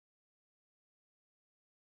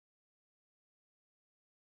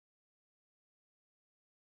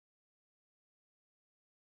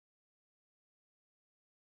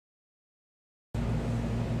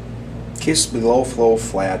KISSS below flow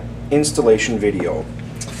flat installation video.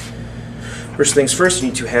 First things first, you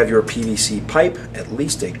need to have your PVC pipe at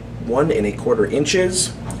least 1 1/4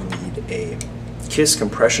 inches. You need a KISSS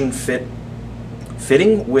compression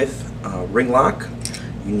fitting with a ring lock.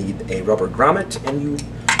 You need a rubber grommet, and you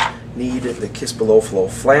need the KISSS below flow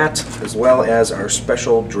flat, as well as our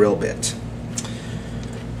special drill bit.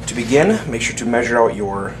 To begin, make sure to measure out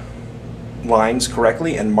your lines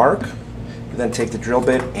correctly and mark. You then take the drill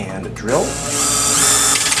bit and drill.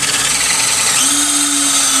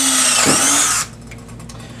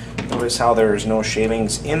 Notice how there's no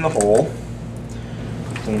shavings in the hole.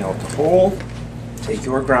 Clean out the hole. Take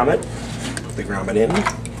your grommet, put the grommet in,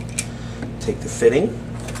 take the fitting,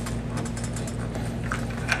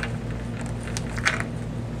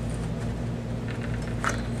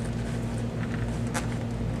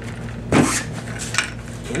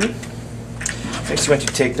 in. Next you want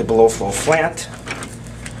to take the below flow flat,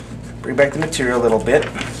 bring back the material a little bit,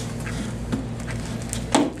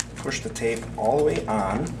 push the tape all the way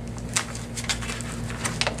on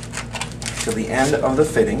to the end of the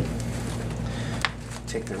fitting.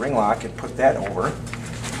 Take the ring lock and put that over.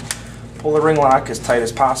 Pull the ring lock as tight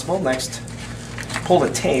as possible. Next, pull the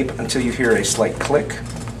tape until you hear a slight click.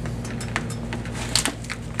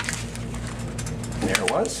 There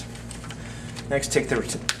it was. Next, take the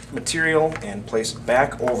material and place it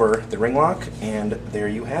back over the ring lock, and there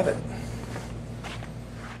you have it.